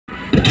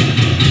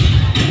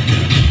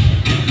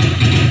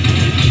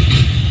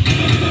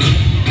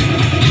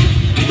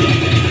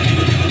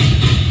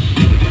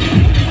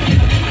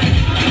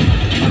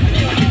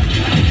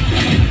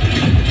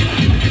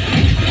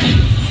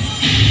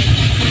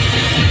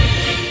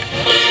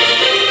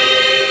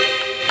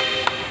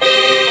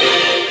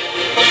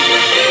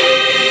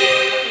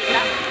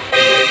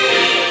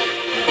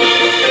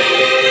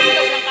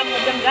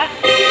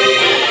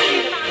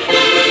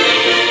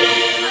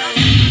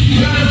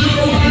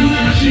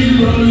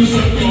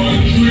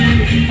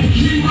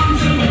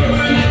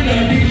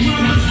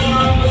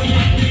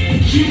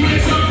She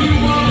makes a few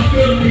of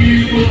the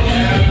people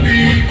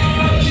happy,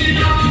 but she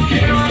don't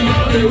care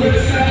about the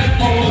rest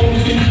at home.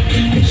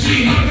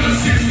 She has a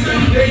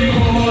system they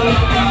call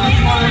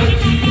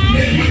apartheid.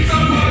 It puts a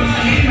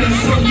mother in a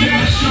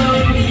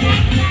subjection,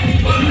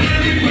 but then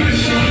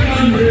depression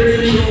and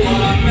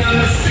marijuana.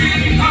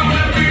 See how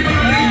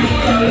everybody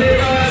gonna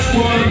live as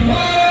one.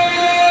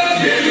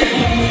 Oh, give me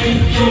hope,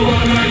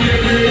 Joanna,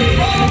 give me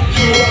hope,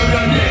 Joanna.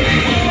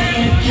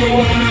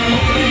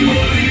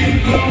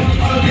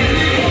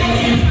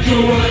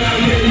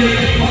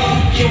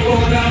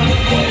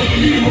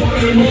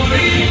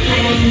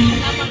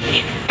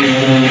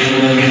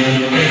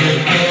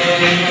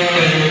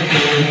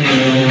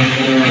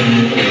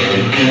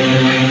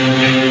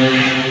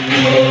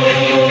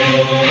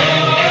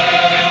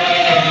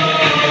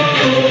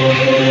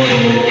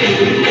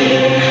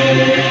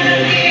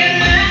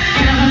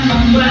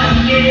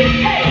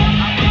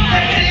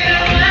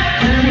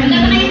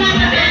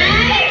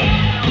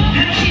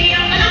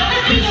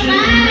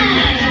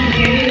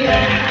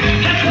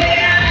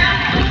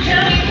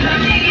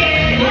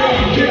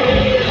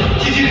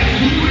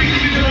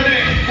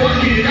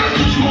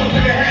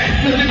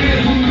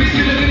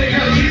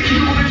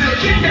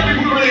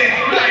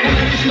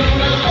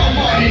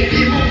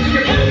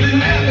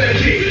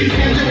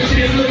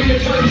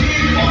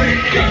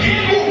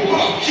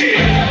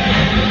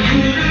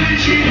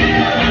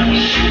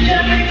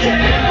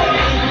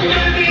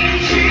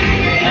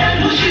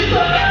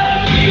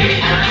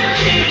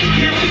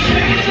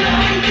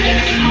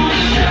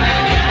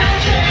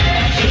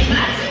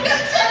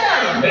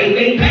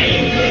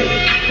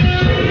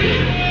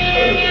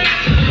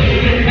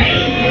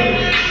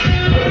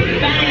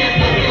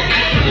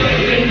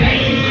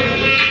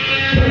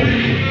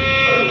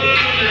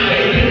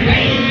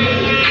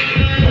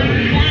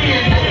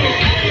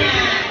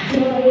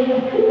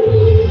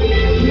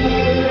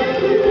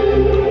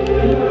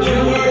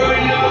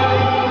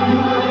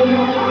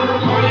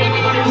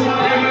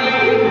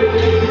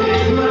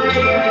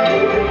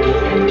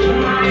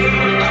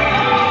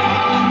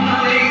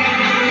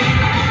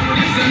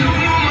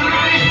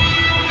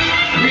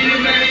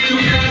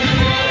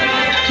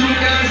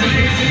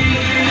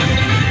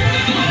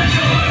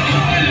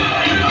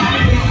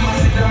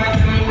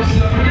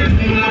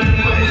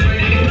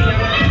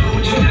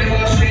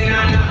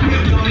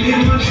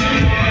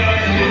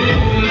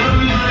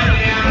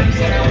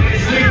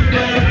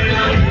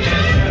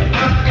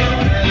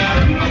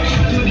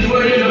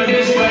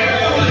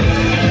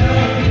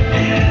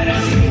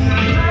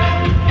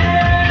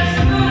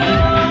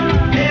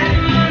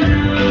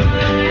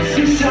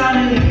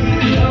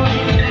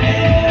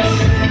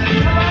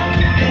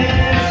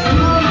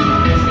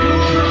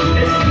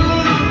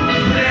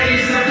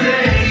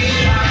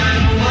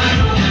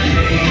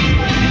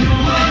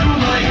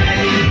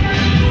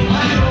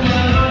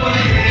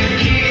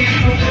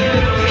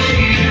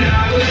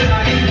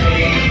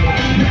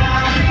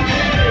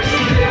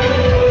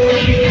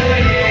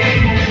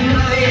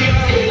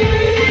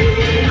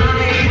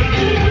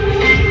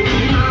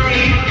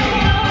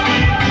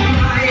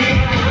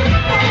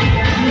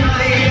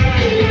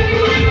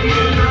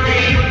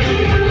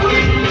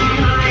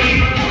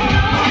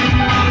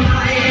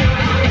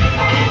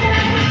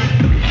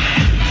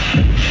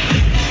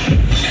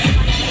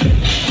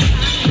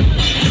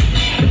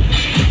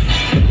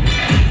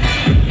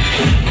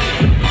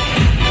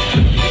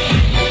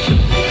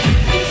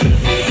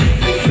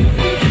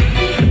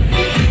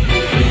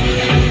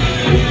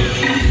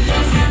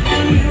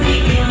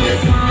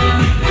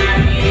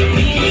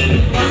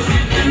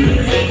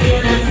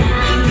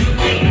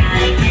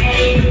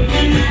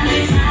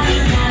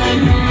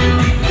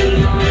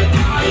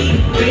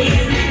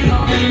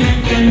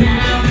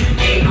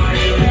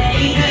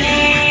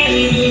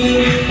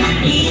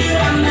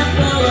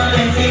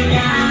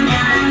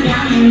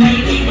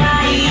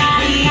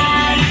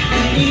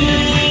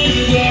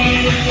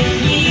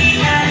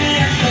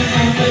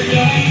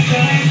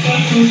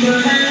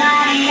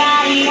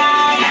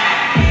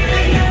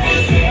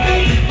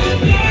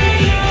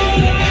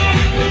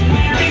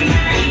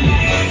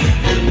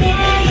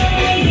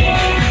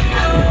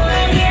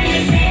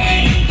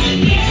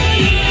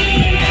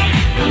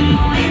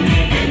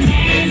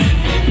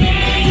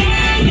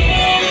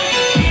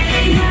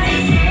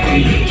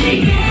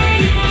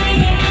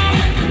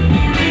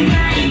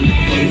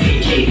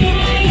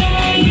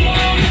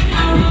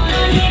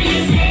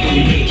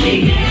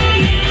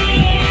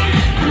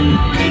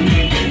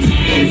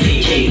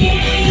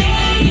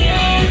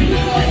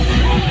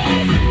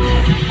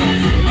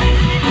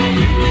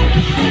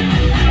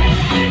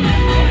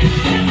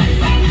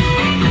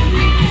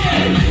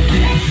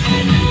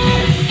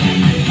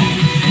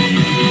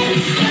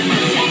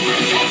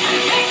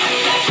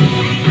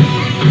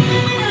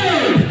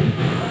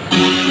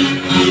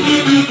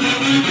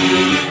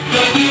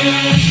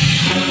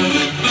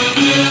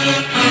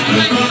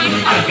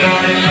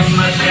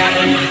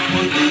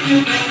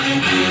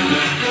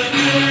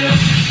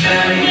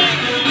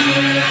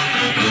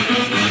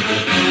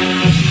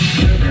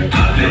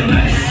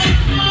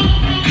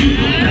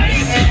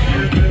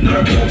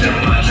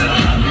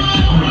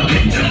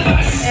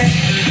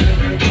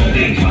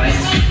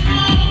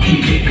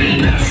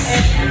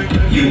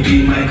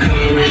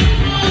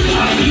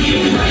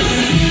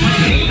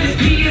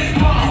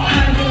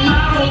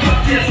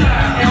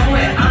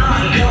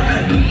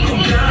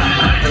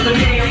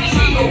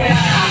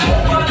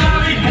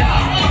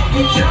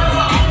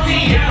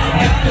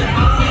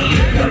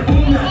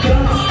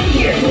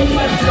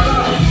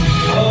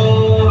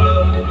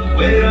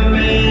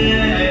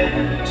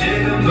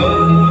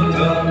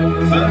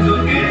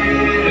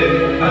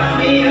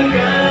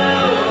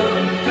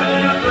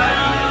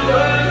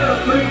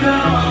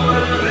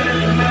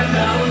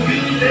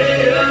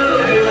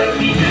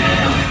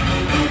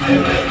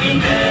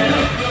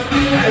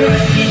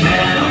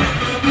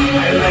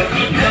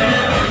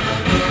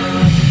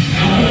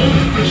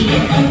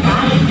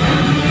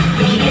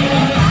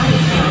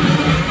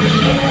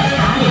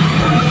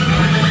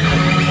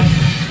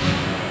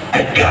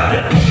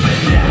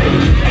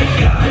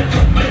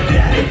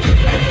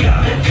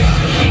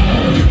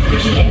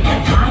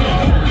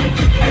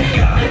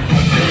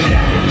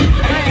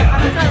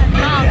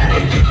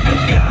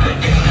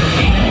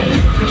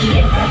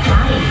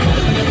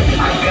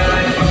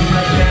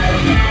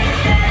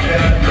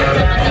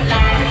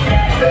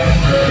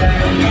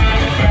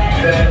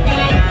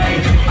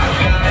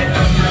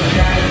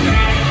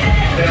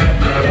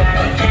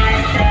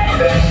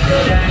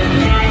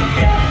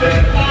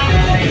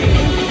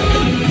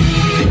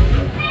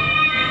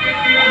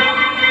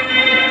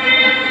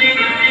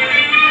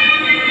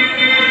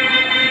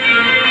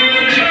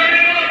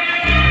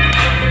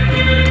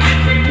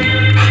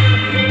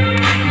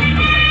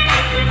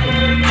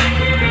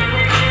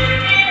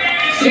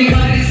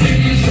 Somebody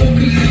save your soul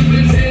 'cause you've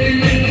been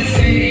sitting in the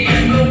city.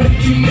 I know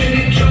too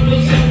many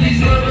troubles, all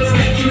these lovers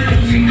got you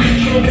losing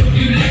control.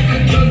 You like a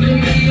drug to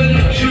me, a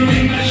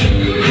luxury, my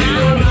sugar. You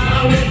know I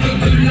want the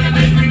good life,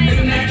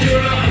 everything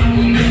natural, I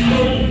wanna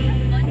hold.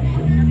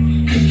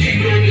 'Cause you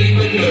don't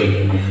even know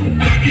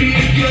I can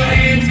make your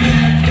hands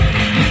clap.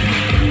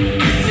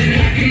 Said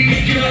I can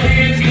make your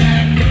hands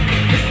clap.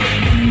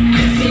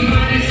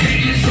 Somebody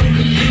save your soul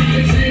 'cause you've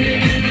been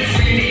sitting in the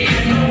city. I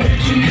know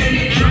too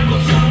many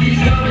troubles, all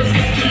these lovers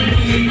got you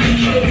losing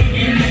control.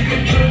 You like a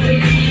drug to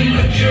me, a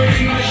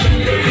luxury, my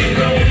sugar. You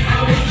know I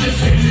want your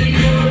sex and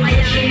your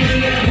affection,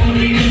 and I'm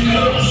holding you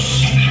close.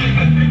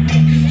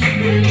 'Cause you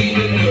don't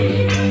even know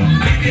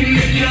I can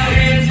make your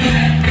hands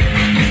clap.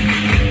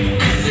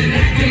 Said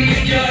I can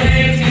make your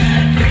hands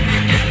clap.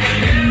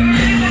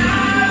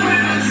 Everybody.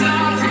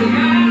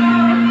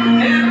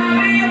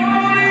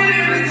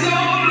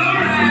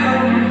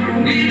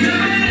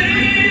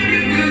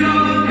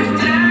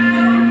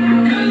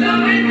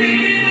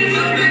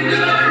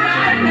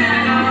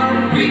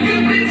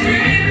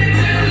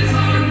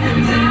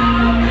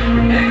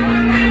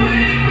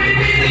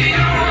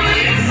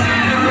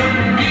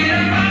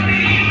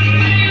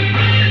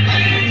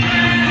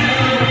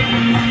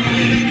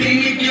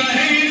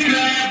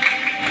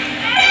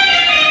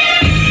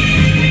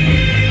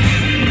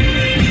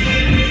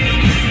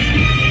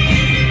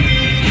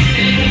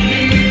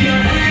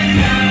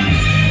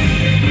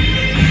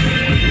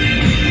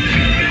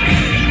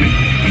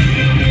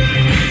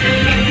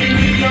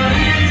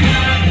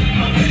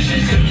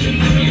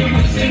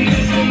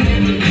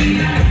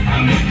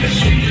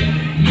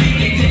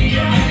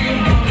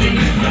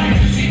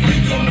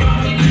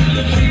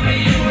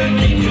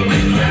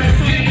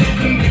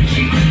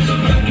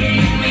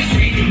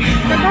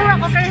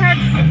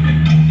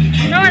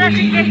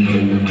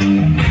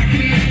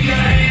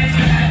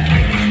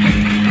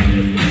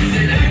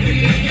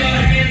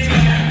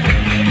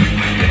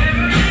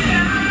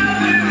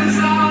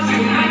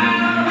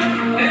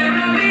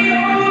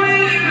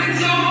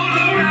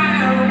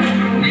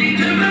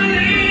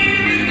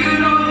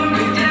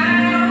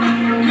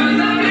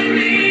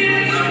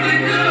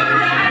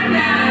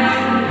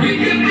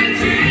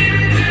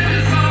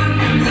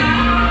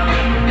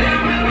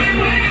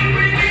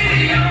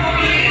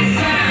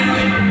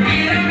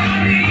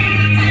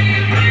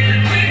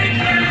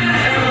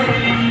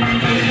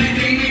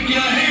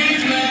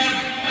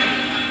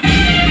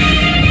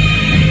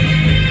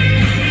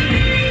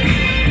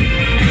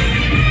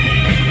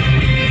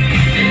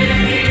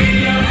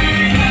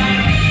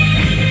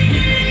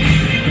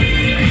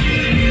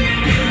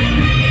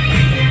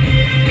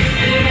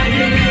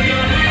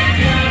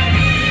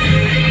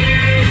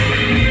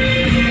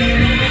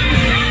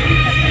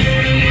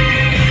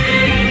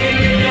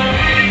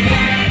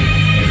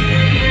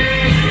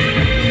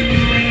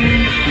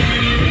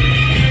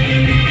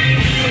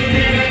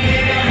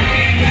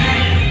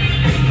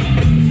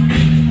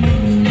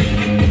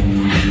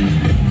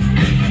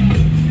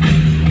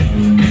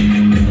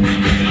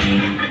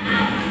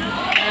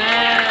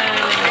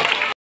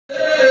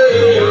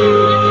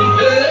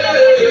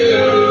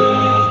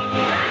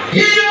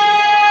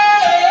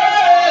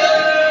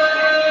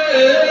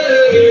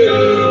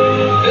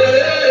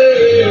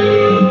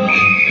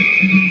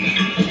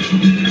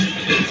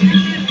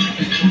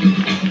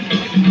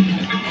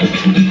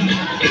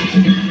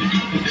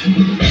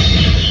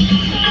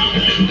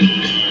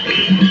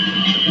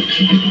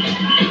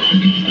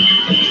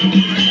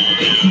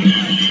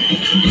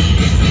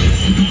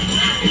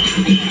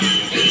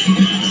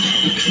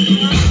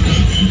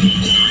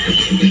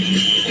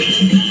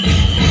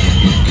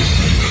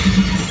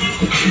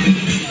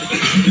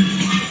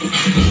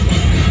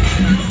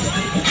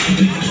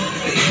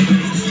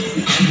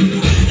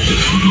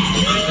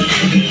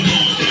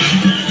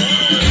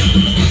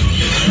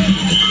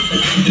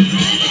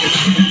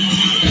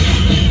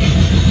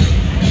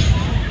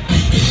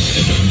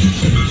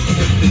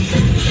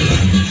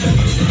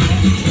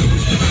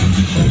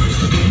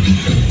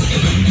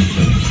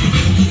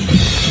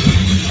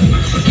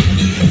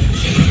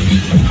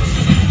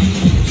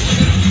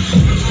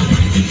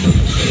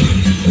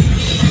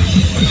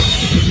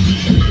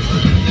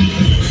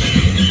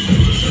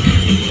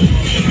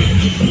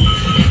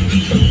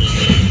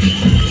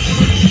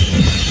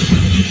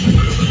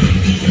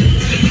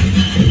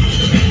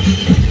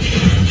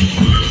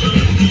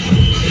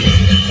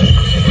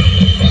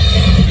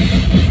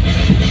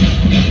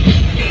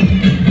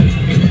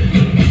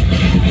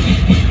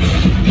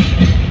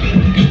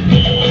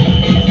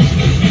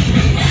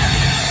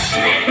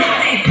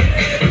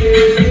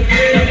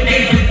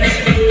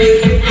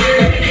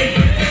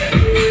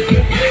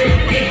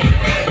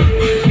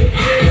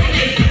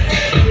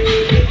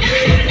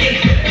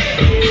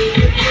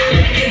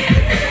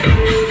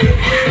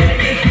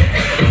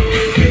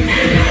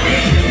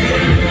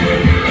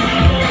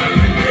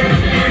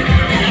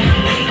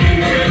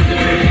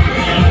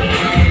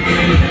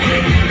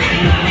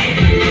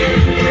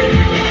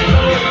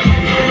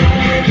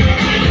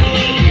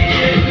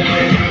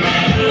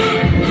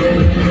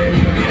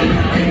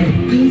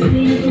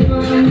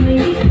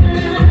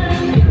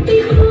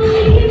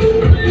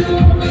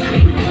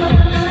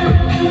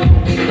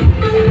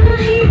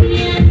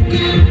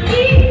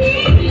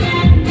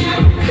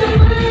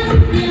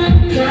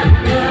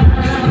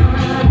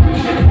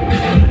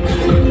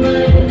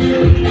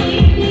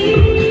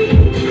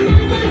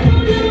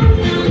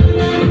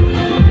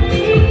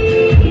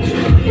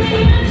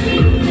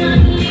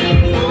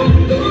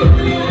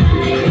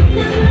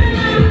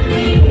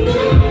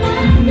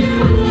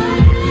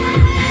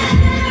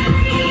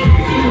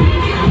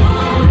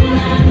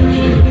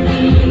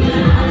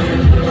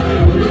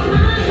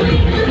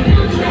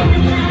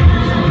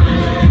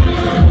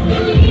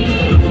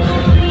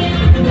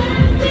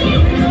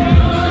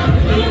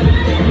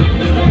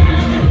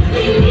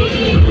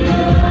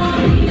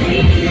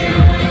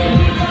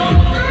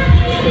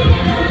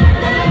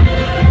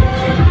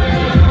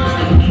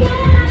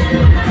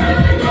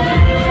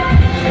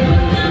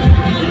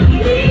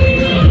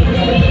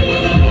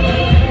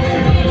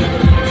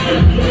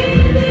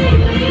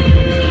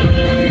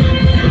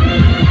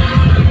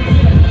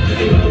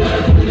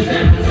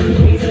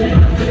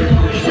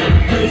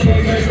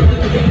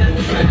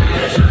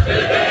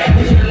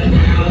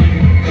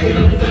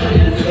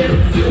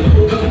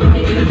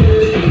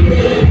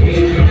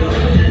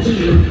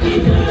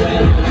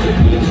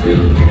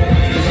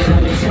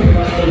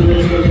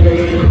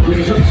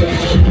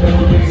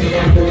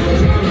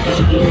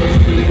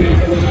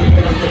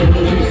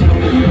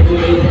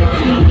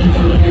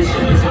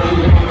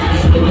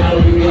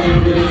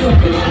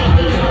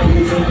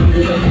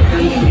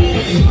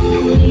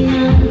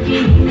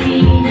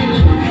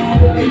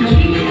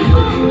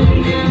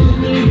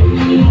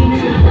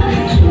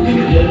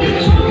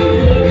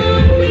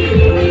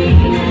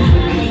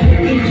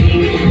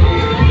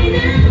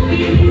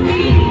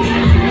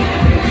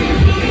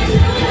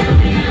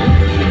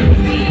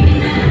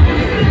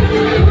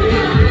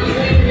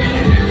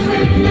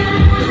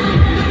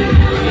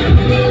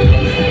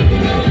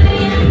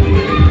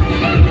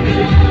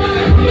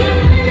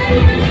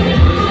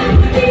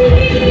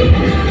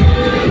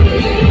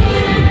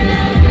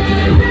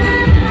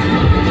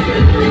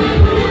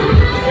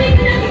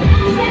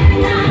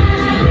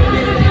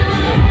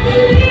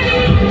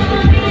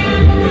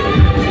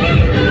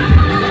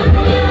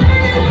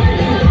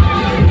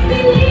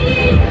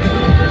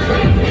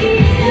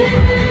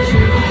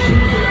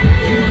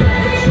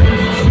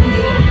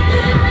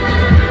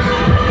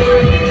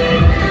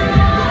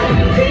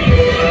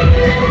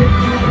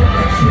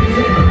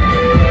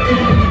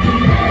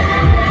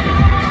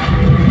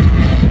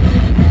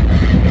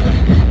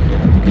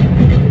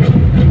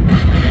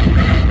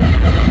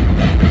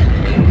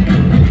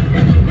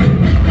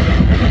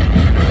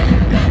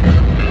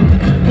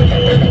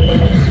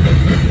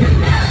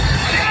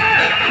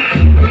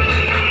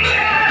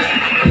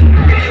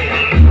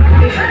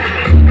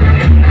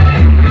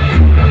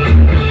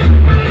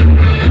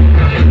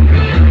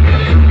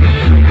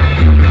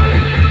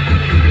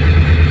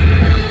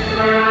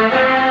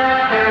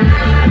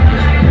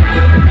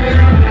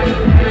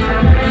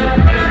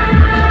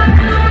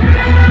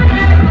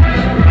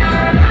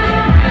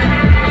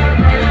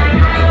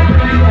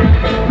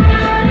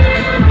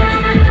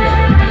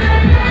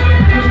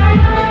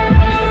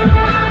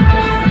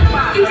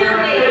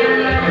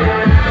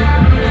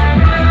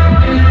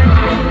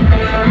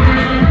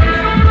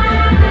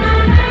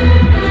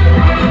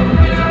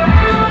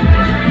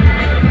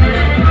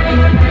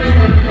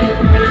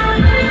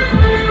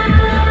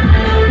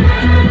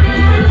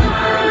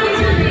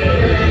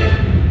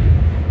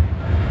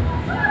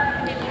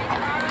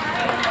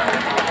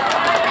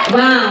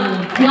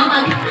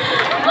 Wow,